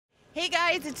Hey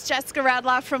guys, it's Jessica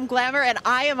Radloff from Glamour, and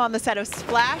I am on the set of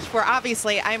Splash, where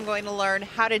obviously I'm going to learn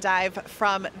how to dive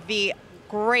from the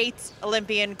great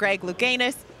Olympian Greg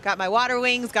Louganis. Got my water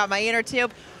wings, got my inner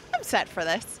tube. I'm set for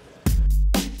this.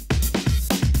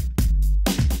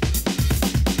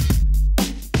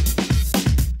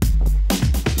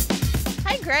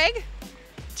 Hi Greg.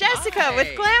 Jessica Hi.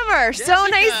 with Glamour. Jessica, So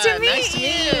nice to meet nice to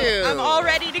meet you. I'm all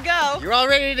ready to go. You're all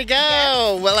ready to go.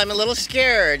 Yes. Well, I'm a little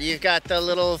scared. You've got the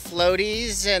little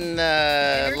floaties and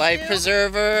the Inner life tube.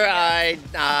 preserver.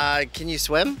 Can you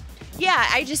swim? Yeah,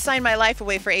 I just signed my life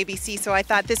away for ABC, so I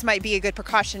thought this might be a good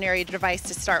precautionary device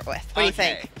to start with. What do you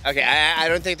think? Okay, I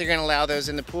don't think they're going to allow those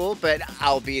in the pool, but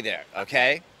I'll be there,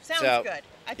 okay? Sounds So good.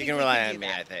 I think you can we rely can on do me,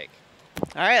 that. I think.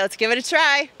 All right, let's give it a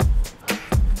try.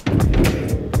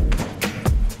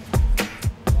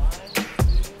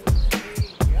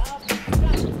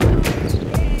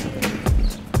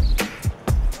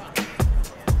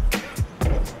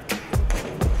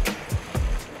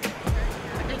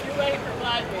 I think you're ready for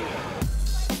 5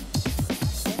 meters.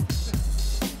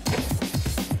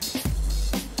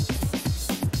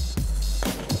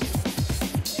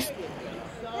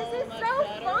 This is so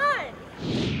fun.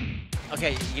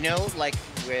 Okay, you know, like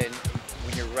when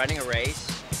you're running a race,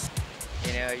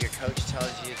 you know, your coach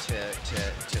tells you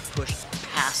to push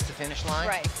past the finish line.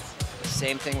 Right. The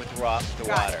same thing with the Got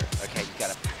water. it. Okay, you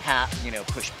gotta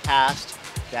push past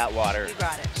that water You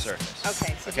got it. surface.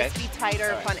 Okay, so Okay. just be tighter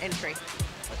All right. upon entry.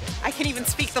 Okay. I can even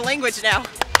speak the language now.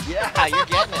 Yeah, you're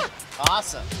getting it.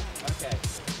 Awesome. Okay.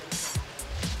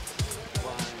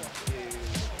 1, 2,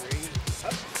 3.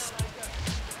 Up.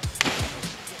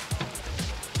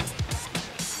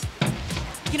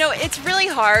 You know, it's really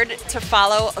hard to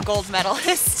follow a gold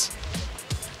medalist.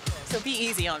 So be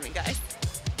easy on me, guys.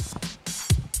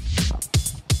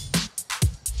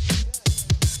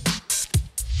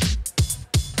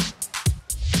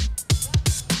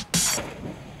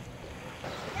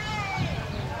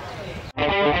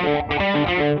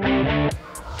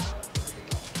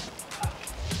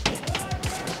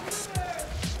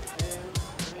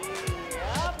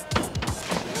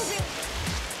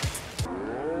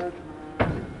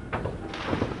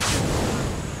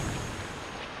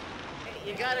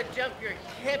 You gotta jump your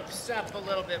hips up a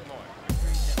little bit more.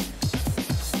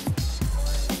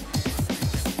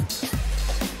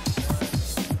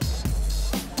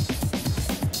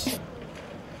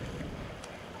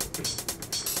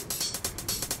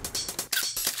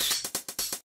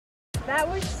 That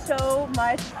was so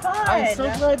much fun. I'm so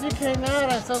glad you came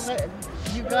out. I'm so glad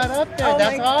you got up there. Oh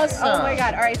That's my, awesome. Oh my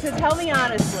God. All right, so tell me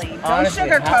honestly. Don't Honestly,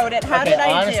 sugarcoat it. How did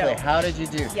I honestly, do? how did you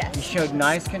do? Yes. You showed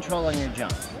nice control on your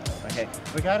jumps. Okay,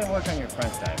 we got to work on your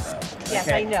front dive, though. Yes,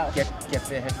 Okay? I know. Get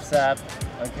the hips up.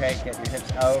 Okay, get your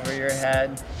hips over your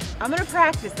head. I'm going to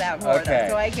practice that more, Okay. though,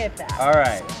 so I get that. All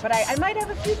right. But I might have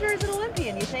a future as an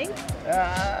Olympian, you think?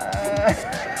 Uh...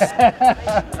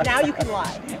 Now you can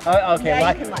lie. Okay. Now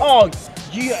you can lie. Oh,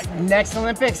 next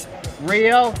Olympics,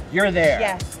 Rio, you're there.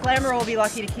 Yes, Glamour will be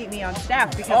lucky to keep me on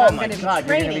staff because Oh I'm my going to be God,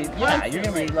 training. you're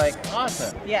gonna be like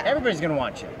awesome. Yeah. Everybody's gonna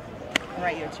want you. I'll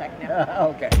write you a check now.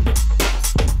 Okay.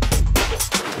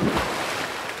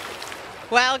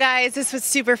 Well, guys, this was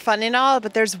super fun and all,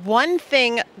 but there's one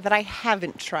thing that I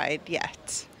haven't tried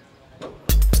yet.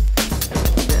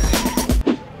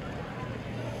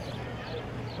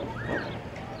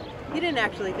 You didn't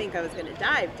actually think I was going to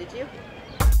dive, did you?